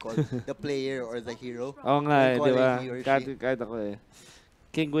I should call the player or the hero. Oo nga, Call di ba? it he or she. Kahit ako eh.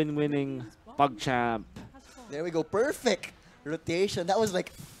 Kinguin winning PugChamp. There we go. Perfect rotation. That was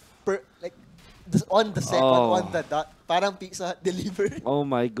like, on the second, Oh. on the dot. Parang Pizza Hut deliver. Oh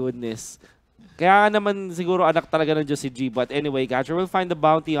my goodness. Kaya naman siguro anak talaga ng Diyos si G. But anyway, Catcher will find the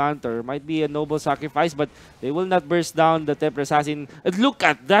Bounty Hunter. Might be a noble sacrifice, but they will not burst down the Temper Assassin. And look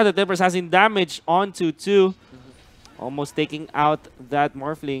at that, the Temper Assassin damage onto 2. Almost taking out that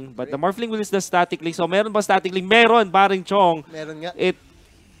Morphling. But the Morphling will use the Static Link. So meron ba Static Link? Meron, paring Chong. Meron nga.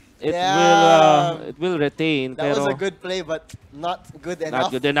 It will retain. That pero was a good play, but not good enough.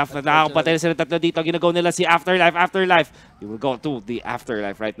 not good enough. Nakakapatay na sila tatlo dito. Ginago nila si Afterlife. You will go to the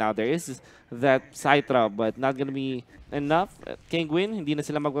Afterlife right now. There is that Citra, but not gonna be enough. Kinguin, hindi na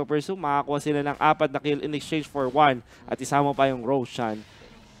sila magpa-pursue. Makakuha sila ng 4 na kill in exchange for 1. At isama pa yung Roshan.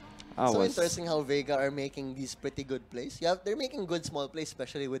 So interesting how Vega are making these pretty good plays. Yeah, they're making good small plays,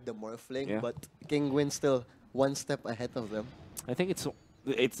 especially with the Morphling, Yeah. but Kinguin still one step ahead of them. I think it's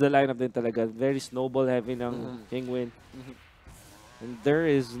the lineup din talaga. Very snowball heavy ng Kinguin. And there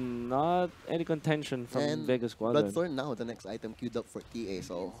is not any contention from And Vega Squadron. Bloodthorn now, the next item queued up for TA,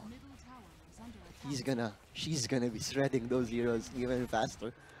 so she's gonna be shredding those heroes even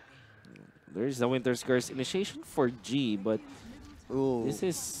faster. There is the Winter's Curse initiation for G, but Ooh. this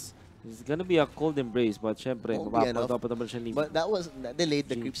is gonna be a cold embrace. But syempre, Won't be enough. mapapadaw pa naman siya ni But that delayed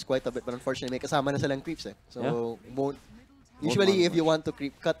the G. creeps quite a bit, but unfortunately may kasama na silang creeps eh. So Yeah. won't usually if much. you want to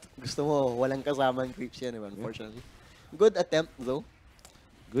creep cut, gusto mo walang kasamang creeps yan, unfortunately. Good attempt though.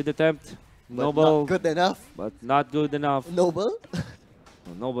 Good attempt. But Noble, not good enough. but not good enough. Noble?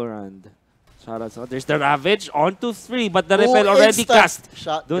 Noble round. Shout out. So there's the Ravage onto 3, but the Oh, repel already instant cast.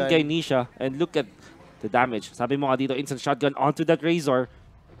 shotgun. Doon kay Nisha. And look at the damage. Sabi mo nga dito, instant shotgun onto that Razor.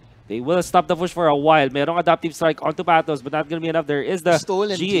 They will stop the push for a while. Merong adaptive strike onto Patos, but not gonna be enough. There is the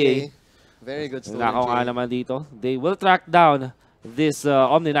stolen GA. Very good stolen Nako nga GA. naman dito. They will track down this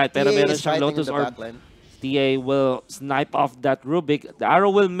Omni Knight. Pero TA meron is siyang fighting in Lotus the Orb. backline. TA will snipe off that Rubik. The arrow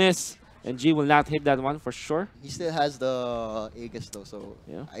will miss. And G will not hit that one for sure. He still has the Aegis though, so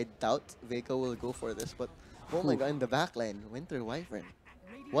Yeah. I doubt Vega will go for this. But oh my god, in the backline, Winter Wyvern.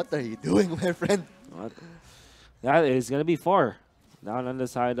 What are you doing, my friend? What? That is gonna be 4. Down on the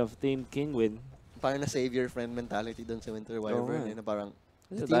side of Team Kinguin. Parang na save your friend mentality dun sa Winter Wyvern. nga. Na parang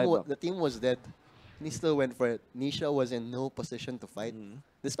It's a the dive up. team was dead. And he still went for it. Nisha was in no position to fight.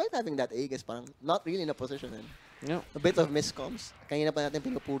 Despite having that Aegis, parang not really in a position. And Yeah. a bit of miscoms. Kanina pa natin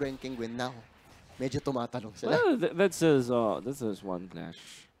pinupuro yung Kinguin. Now, medyo tumatalong sila. Well, that's just one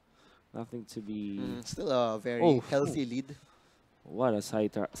clash. Nothing to be. Still a very Oh. healthy lead. What a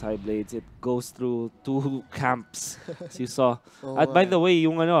side blades. It goes through 2 camps, as you saw. Oh, At by the way,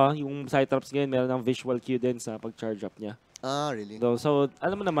 yung yung side traps ngayon, meron ng visual cue din sa pag-charge up niya. Ah, really? So,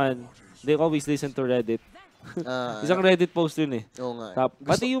 alam mo naman, they always listen to Reddit. Ah, Isang Reddit post yun eh. oo nga.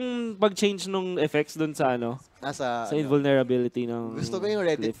 Pati yung pag-change nung effects dun sa sa invulnerability ng Gusto ko yung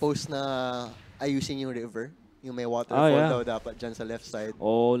Reddit cliff. post na ayusin yung river. Yung may waterfall yeah. daw dapat dyan sa left side.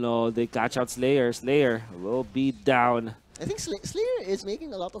 Oh no, they catch out Slayer. Slayer will be down. I think Slayer is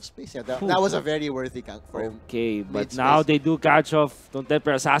making a lot of space. Yeah, that was a very worthy gank for him. Okay, but Made now space. they do catch off. Don't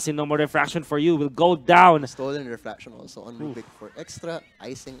Temper Assassin, no more refraction for you. Will go down. Stolen refraction also on Rubik for extra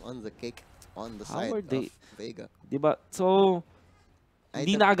icing on the cake on the How side are of they- Vega. Diba? So,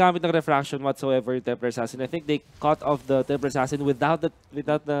 hindi nakagamit ng refraction whatsoever yung Temper Assassin. I think they caught off the Temper Assassin without the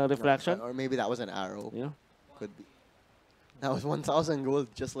refraction. Or maybe that was an arrow. Yeah. Could be. That was 1,000 gold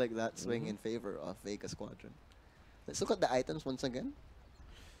just like that swing in favor of Vega Squadron. Let's look at the items once again.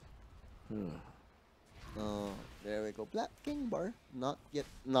 There we go. Black King bar. Not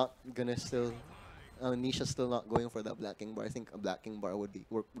gonna still. Nisha's still not going for that Black King bar. I think a Black King bar would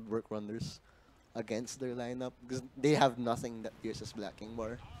work wonders against their lineup because they have nothing that pierces Black King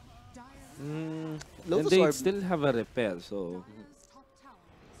bar. And Lotus they Orb, still have a repel, so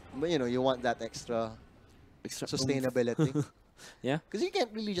but you want that extra extra sustainability. Yeah. Because you can't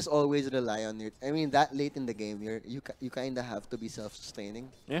really just always rely on your. I mean, that late in the game, you kind of have to be self-sustaining.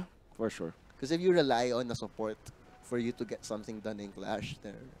 Yeah, for sure. Because if you rely on the support for you to get something done in Clash,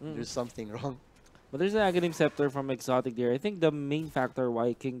 there's something wrong. But there's an Aghanim Scepter from Exotic there. I think the main factor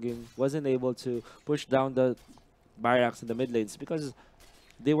why Kinguin wasn't able to push down the barracks in the mid lanes because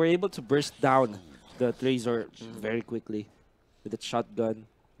they were able to burst down the Razor very quickly with the shotgun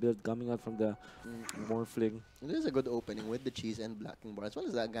build coming out from the Morphling. It is a good opening with the cheese and Black King bar as well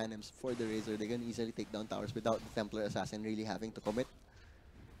as the Ganems for the Razor. They can easily take down towers without the Templar Assassin really having to commit.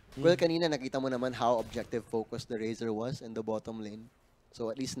 Well, kanina nakita mo naman how objective focused the Razor was in the bottom lane. So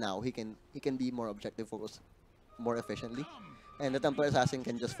at least now he can be more objective focused more efficiently. And the Templar Assassin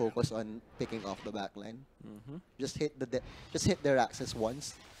can just focus on picking off the backline. Just hit their axis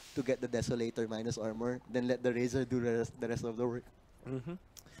once to get the Desolator minus armor, then let the Razor do the rest of the work.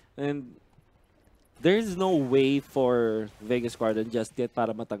 And there is no way for Vega Squadron just yet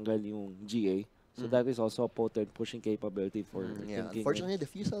para matanggal yung GA. So that is also a potent pushing capability for Yeah, Kinguin. unfortunately, the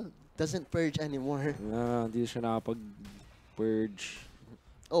Fusel doesn't purge anymore. Hindi siya nakapag-purge.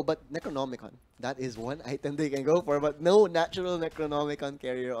 Oh, but Necronomicon. That is one item they can go for, but no natural Necronomicon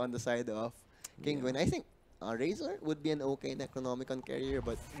carrier on the side of Kinguin. I think Razor would be an okay Necronomicon carrier,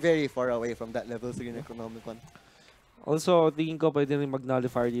 but very far away from that level 3 Necronomicon. Also, tingin ko pwede rin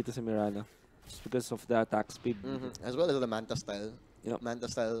mag-nullifier dito sa Mirana. Just because of the attack speed. As well as the Manta style. Yep. Manta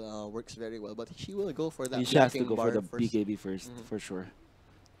style works very well, but she will go for that She has to blocking go bar for the first. BKB first, for sure.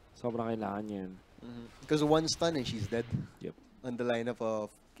 Sobrang kailangan niya yan. Because one stun and she's dead. Yep. On the lineup of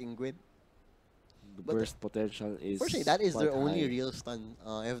Kinguin. The But burst potential is Fortunately, that is their quite only high. real stun.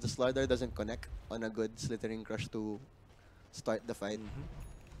 If the Slardar doesn't connect on a good Slithering Crush to start the fight,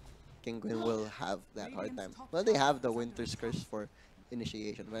 Kinguin will have that hard time. Well, they have the Winter's Curse for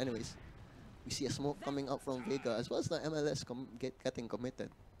initiation. But anyways, we see a smoke coming out from Vega as well as the MLS getting committed.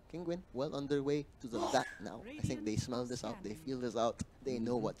 Kinguin well underway to the back now. I think they smell this out. They feel this out. They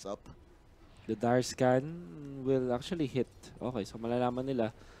know what's up. The Dire Scan will actually hit. Okay, so malalaman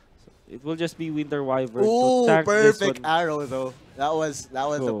nila. So it will just be Winter Wyvern Ooh, to tank this perfect one. arrow though. That was a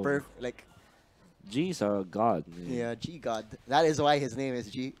Oh. perfect like G's a god. yeah, G God. That is why his name is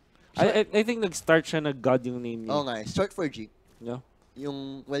G. I think nag-start siya na god yung name niya. Oh nga, short for G. Yeah.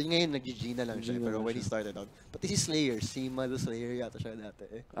 well, ngayon nag-G na lang siya, Nag-G na pero lang when he siya. started out. Pati si Slayer, Sima the Slayer yata siya dati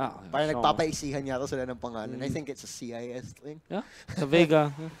eh. Parang siya. nagpapaisihan yata sila ng pangalan. I think it's a CIS thing. Yeah, sa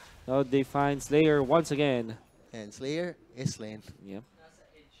Vega. Now they find Slayer once again. And Slayer is slain. Yep.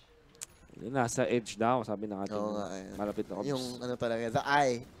 Nasa edge daw, sabi ng ating Oo nga, ayan. malapit na ops. Yung ano talaga, the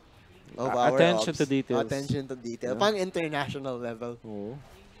eye of our Attention ops. to details. Attention to detail. Yeah. Pang international level. Oo.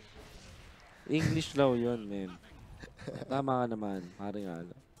 English daw yun, man. Tama ka naman, paring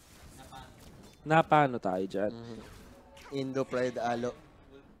Alo. Napano tayo dyan? Indo Pride Alo.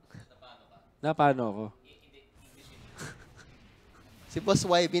 Napano ako? Si Boss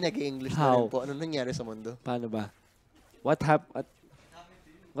YB nag-English na How? rin po. Ano nangyari sa mundo? Paano ba? What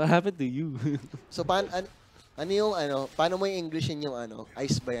happened to you? So, ano yung ano? Paano mo yung Englishin yung ano?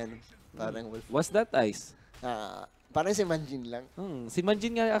 Ice ba yan? Parang wolf. What's that ice? Parang si Manjin lang. Si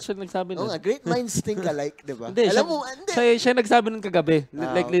Manjin nga actually nagsabi Oo nun. nga, great minds think alike, di ba? Hindi, Alam mo, hindi. siya nagsabi nun kagabi.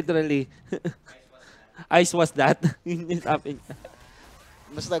 Like literally. Ice was that? Yun yung sabi niya.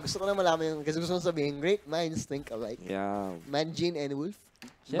 Basta gusto ko na malaman yung, kasi gusto ko sabihin, great minds think alike. Yeah. Manjin and Wolf?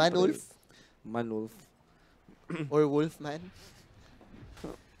 Siyempre. Manwolf? Manwolf. Or Wolfman?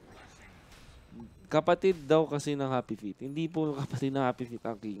 Kapatid daw kasi ng Happy Feet. Hindi po kapatid ng Happy Feet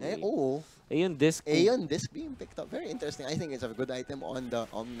ang Kinguin. Oo. Ayun, disc. Ayun, disc being picked up. Very interesting. I think it's a good item on the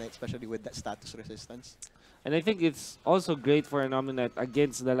Omnight, especially with that status resistance. And I think it's also great for an Omnight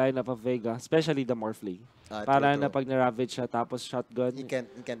against the lineup of Vega, especially the Morphling. Para na pag na-ravage siya, tapos shotgun. He can't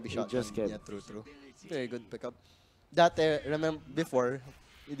be shot. just can't. Yeah, true. Very good pickup. Dati, remember, before,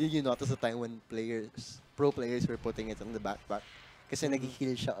 did you notice the time when pro players were putting it on the backpack? Kasi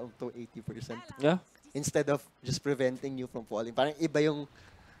nag-heal siya up to 80%. Yeah. Instead of just preventing you from falling. Parang iba yung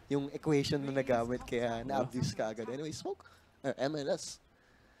equation na nagamit, kaya na-abuse ka agad. Anyway, Smoke, or MLS,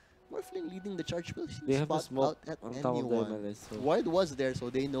 Morphling leading the charge will They have the spot smoke out at on top of the anyone. MLS. So Ward was there,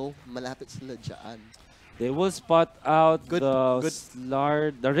 so they know malapit sila dyan. they will spot out Good.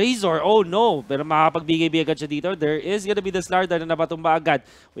 Slard, the Razor. Oh no! Pero makapagbigay agad siya dito. There is gonna be the Slarda na napatumba agad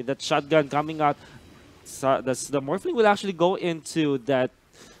with that shotgun coming out. The Morphling will actually go into that,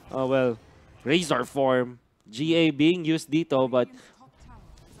 Razor form. GA being used dito, but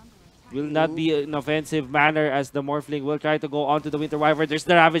will not be in offensive manner as the Morphling will try to go onto the Winter Wyvern. There's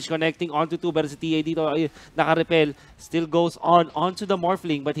the Ravage connecting onto 2, pero si TA dito naka-repel. Still goes onto the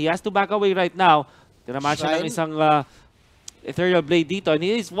Morphling, but he has to back away right now. Tinamaan siya ng isang Ethereal Blade dito, and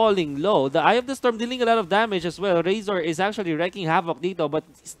he is falling low. The Eye of the Storm dealing a lot of damage as well. Razor is actually wreaking havoc dito, but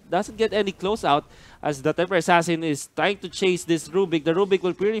doesn't get any close out as the Temper Assassin is trying to chase this Rubik. The Rubik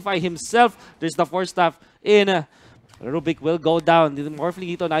will purify himself. There's the Force Staff in. Rubik will go down. The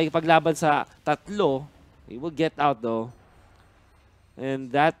Morphling dito nakikipaglaban sa tatlo. He will get out though.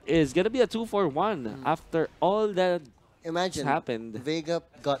 And that is gonna be a 2-for-1 after all that happened. Vega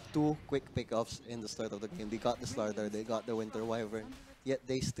got 2 quick pickoffs in the start of the game. They got the Starter, they got the Winter Wyvern, yet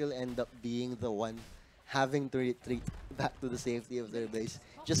they still end up being the one having to retreat back to the safety of their base.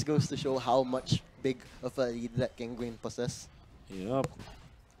 Just goes to show how much big of a lead that Kinguin possess. Yup.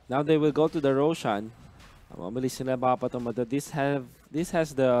 Now they will go to the Roshan. Mabilis sila makapatama. This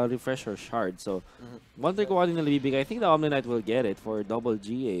has the refresher shard. So, wonder ko ano nila bibigay. I think the Omni Knight will get it for double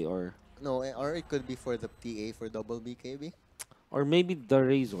GA or... No, or it could be for the TA for double BKB. Or maybe the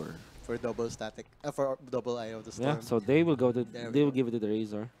Razor. For double static, for double Eye of the Storm. Yeah, so they will go to, they will give it to the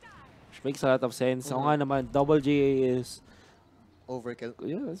Razor. Which makes a lot of sense. Oo nga naman, double GA is... Overkill.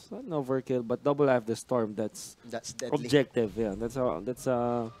 Yeah, it's not an overkill, but double Eye of the Storm, that's deadly. objective. Yeah, that's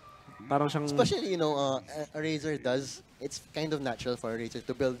parang siyang... Especially, you know, a Razor does, it's kind of natural for a Razor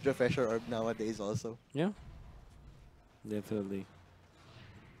to build Refresher Orb nowadays also. Yeah, definitely.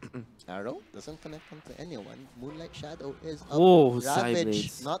 Arrow doesn't connect onto anyone. Moonlight Shadow is up. Oh, Ravage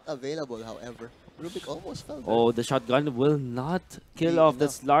sideways. not available, however. Rubik almost fell there. Oh, the shotgun will not kill off the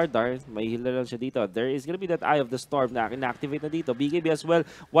Slardar. May healer lang siya dito. There is gonna be that Eye of the Storm na inactivate na dito. BKB as well.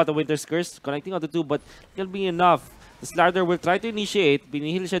 What a Winter's Curse connecting onto 2, but it'll be enough. The Slardar will try to initiate.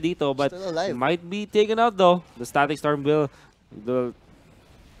 Binihil siya dito, but might be taken out though. The Static Storm will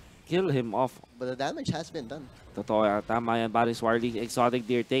kill him off. But the damage has been done. Totoo, tama yan. Barry Swarly, Exotic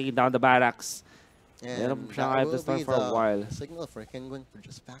Deer, taking down the barracks. And Meron siyang Eye of the Storm for a while. Signal for Kinguin to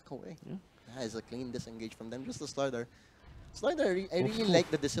just back away. Yeah. That is a clean disengage from them. Just the Slardar. Slardar, I really like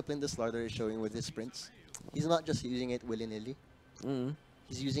the discipline the Slardar is showing with his sprints. He's not just using it willy-nilly.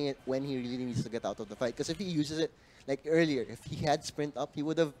 He's using it when he really needs to get out of the fight. Because if he uses it, like earlier, if he had sprint up, he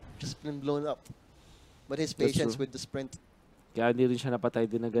would have just been blown up. But his patience with the sprint. Kaya hindi rin siya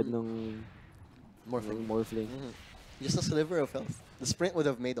napatay din agad nung Morphling. Just a sliver of health. The sprint would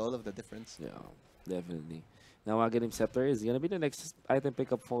have made all of the difference. Yeah, definitely. Now Aghanim Scepter is gonna be the next item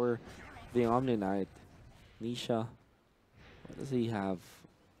pickup for the Omni Knight. Nisha. What does he have?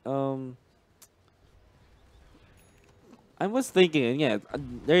 I was thinking, and yeah,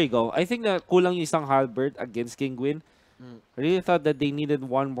 there you go. I think na kulang yung isang halberd against Kinguin. I really thought that they needed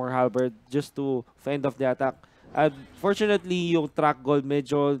one more halberd just to fend off the attack. Fortunately, yung track gold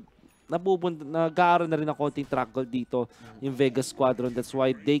medyo nag-aaroon na rin ng konting track gold dito yung Vega Squadron. That's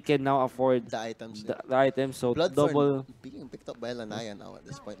why they can now afford The items. the items. So Bloodthorn double. being picked up by Lanaya now at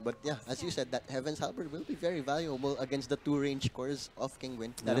this point. But yeah, as you said, that Heaven's Halberd will be very valuable against the 2 range cores of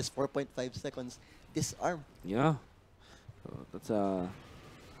Kinguin. That Yeah. is 4.5 seconds. Disarm. Yeah. So that's a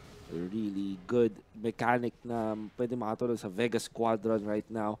really good mechanic na pwede makatulong sa Vega Squadron right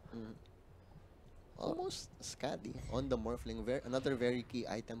now. Almost scatty on the Morphling. Another very key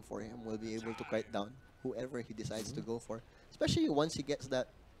item for him will be able to kite down whoever he decides to go for. Especially once he gets that.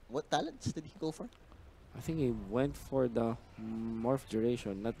 What talents did he go for? I think he went for the morph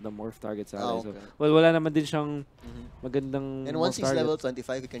duration, not the morph target sa Ah, So, okay. well, wala naman din siyang magandang And morph once he's target. level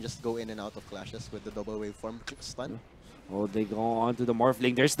 25, he can just go in and out of clashes with the double waveform stun. Oh, they go on to the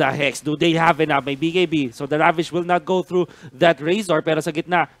Morphling. There's the Hex. Do they have enough? May BKB. So the Ravish will not go through that Razor. Pero sa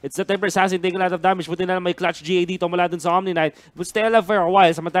gitna, it's the Temper Assassin taking a lot of damage. Buti na lang may clutch GA dito mula dun sa Omni Knight. But stay alive for a while.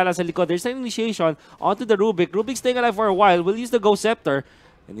 Samantala sa likod, there's an initiation onto the Rubik. Rubik staying alive for a while. Will use the Ghost Scepter.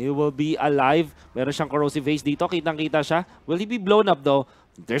 And he will be alive. Meron siyang corrosive haze dito. Kitang-kita siya. Will he be blown up though?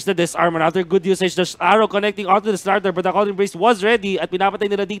 There's the disarm. Another good usage. There's arrow connecting onto the starter. But the Calling Brace was ready. At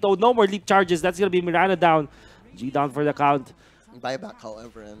pinapatay nila dito. No more leap charges. That's gonna be Mirana down. G down for the count. Buyback,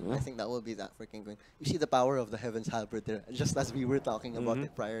 however, and I think that will be that for Kinguin. You see the power of the Heaven's Halberd there, just as we were talking about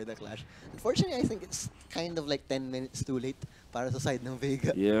it prior to the clash. Unfortunately, I think it's kind of like 10 minutes too late para sa side ng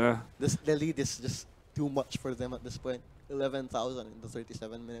Vega. Yeah. The lead is just too much for them at this point. 11,000 in the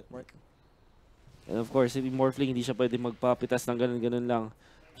 37-minute mark. And of course, if Morphling hindi siya pwede magpapitas ng ganun-ganun lang.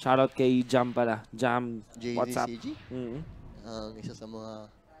 Shoutout kay Jam pala. Jam, what's up? JVCG, isa sa mga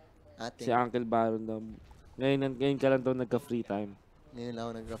ating. Si Uncle Baron daw. Ngayon ka lang daw nagka-free time. Ngayon lang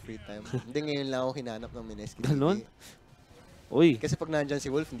ako nagka-free time. Hindi, ngayon lang ako hinanap ng Mineski. Ganon? Uy. Kasi pag nandyan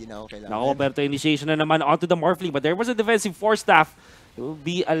si Wolf, hindi na ako kailangan. Nako, pero initiation na naman onto the Morphling. But there was a defensive force staff. It will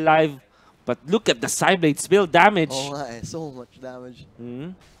be alive. But look at the Psyblade spill damage. Oo nga eh, so much damage.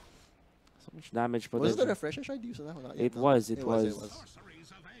 So much damage. Was the refresher shard used na? It was. It was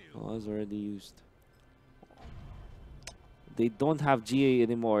already used. They don't have GA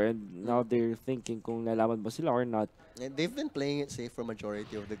anymore, and now they're thinking kung lalaban ba sila or not. And they've been playing it safe for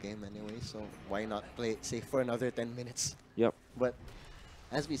majority of the game anyway, so why not play it safe for another 10 minutes? Yep. But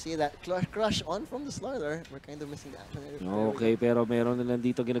as we see that crush on from the Slaughter, we're kind of missing the action. Okay, pero meron na lang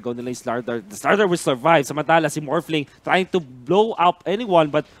dito ginagawa nila yung Starter. The Starter will survive. Samantala, si Morphling trying to blow up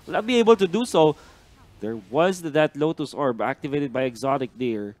anyone but will not be able to do so. There was that Lotus Orb activated by Exotic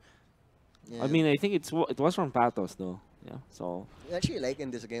there. Yeah. I mean, I think it was from Pathos though. Yeah, so. I actually like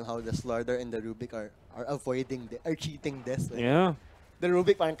in this game how the Slaughter and the Rubik are avoiding, are cheating death. Like, Yeah. the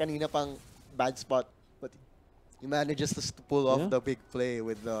Rubik parang kanina pang bad spot, but he manages to pull off the big play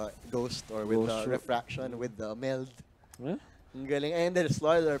with the Ghost or with the Refraction, with the Meld. Yeah. Ang galing. And then the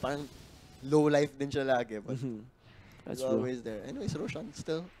Slaughter parang low life din siya lagi, but That's he's true. always there. Anyways, Roshan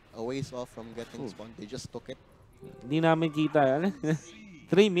still a ways off from getting spawned. They just took it. Hindi namin kita.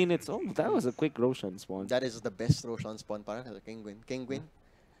 3 minutes. Oh, that was a quick Roshan spawn. That is the best Roshan spawn para sa Kinguin. Kinguin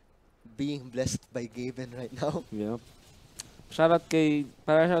being blessed by Gaben right now. Yep. Shoutout kay,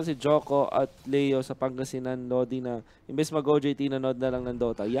 para siya si Joko at Leo sa Pangasinan Lodi na imbes mag-OJT nanood na lang ng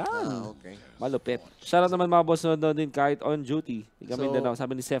Dota. Yan! Okay. Malupit. Shoutout naman mga boss nanood din kahit on duty. Kami So- daw,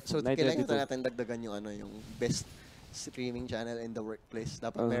 sabi ni Seth. So, kailangan 1992. natin dagdagan yung best streaming channel in the workplace.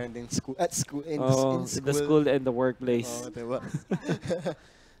 Dapat Oh. meron din school, in The school and the workplace. Oh, diba?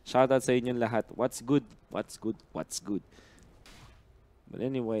 Shoutout sa inyong lahat. What's good? What's good? What's good? But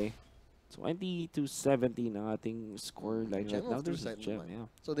anyway, 20-17 ang ating score line Gem right now. of two There's a side gem, naman. yeah.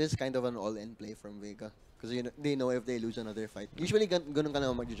 So this is kind of an all-in play from Vega. Because they know if they lose another fight. Usually, ganun ka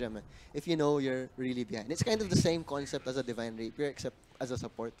naman mag-gem eh. If you know you're really behind. It's kind of the same concept as a Divine Rapier, except as a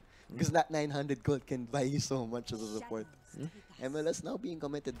support. Because that 900 gold can buy you so much as a support. MLS now being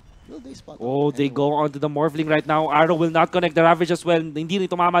committed. Will they spot? Oh, they go onto the Morphling right now. Arrow will not connect the Ravage as well. Hindi rin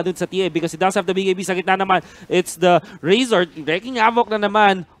tumama dun sa TA because he does have the BKB sa gitna naman. It's the Razor wreaking havoc na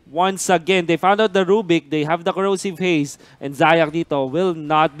naman. once again. They found out the Rubik. They have the Corrosive Haze. And Zayak dito will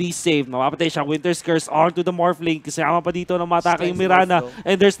not be saved. Mapapatay siya. Winter's Curse onto the Morphling. Kasama pa dito ng matake yung Mirana.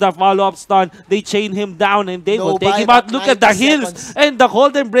 And there's the follow-up stun. They chain him down and they will take him out. Look at the heals. And the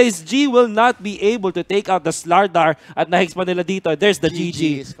Golden Brace G will not be able to take out the Slardar. At na-hex pa nila dito. There's the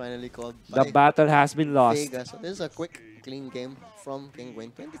GG. is finally called The battle has been lost. Vega. So this is a quick, clean game from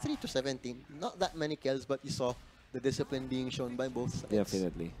Kinguin. 23-17. Not that many kills, but you saw the discipline being shown by both sides.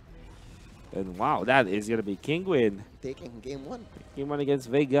 Definitely. And wow, that is going to be Kinguin. Taking game 1. Game 1 against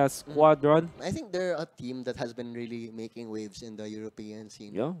Vega Squadron. I think they're a team that has been really making waves in the European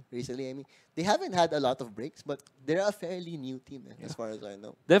scene Yeah. recently. I mean, they haven't had a lot of breaks, but they're a fairly new team as far as I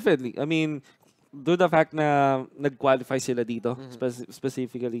know. Definitely. I mean, due to the fact na nag-qualify sila dito,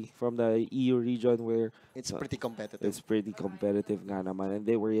 specifically from the EU region where It's pretty competitive. it's pretty competitive nga naman, and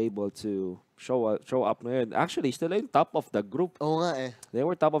they were able to show up ngayon. Actually, still in top of the group. Oo nga eh. They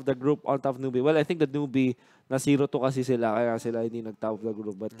were top of the group on top of Newbie. Well, I think the Newbie na 0-2 kasi sila, kaya sila hindi nag-top of the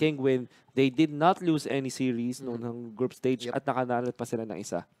group. But Kinguin, they did not lose any series noong group stage at nakanalo pa sila ng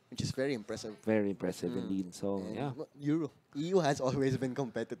isa. Which is very impressive. Very impressive indeed. So, And yeah. EU has always been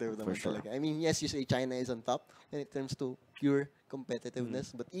competitive naman sure. talaga. I mean, yes, you say China is on top when it comes to pure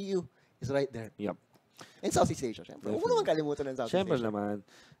competitiveness, but EU is right there. Yep. And Southeast Asia, syempre. Huwag mo naman kalimutan ng Southeast Siyempre Asia. naman.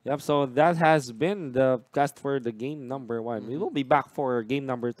 Yep, so that has been the cast for the game number 1. We will be back for game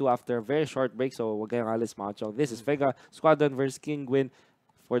number 2 after a very short break, so huwag kayong alis mga chong. This is Vega Squadron versus Kinguin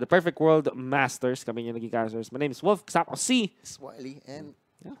for the Perfect World Masters. Kami yung naging casters. My name is Wolf. Kasama ko si Smiley, and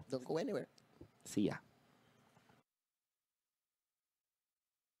don't go anywhere. See ya.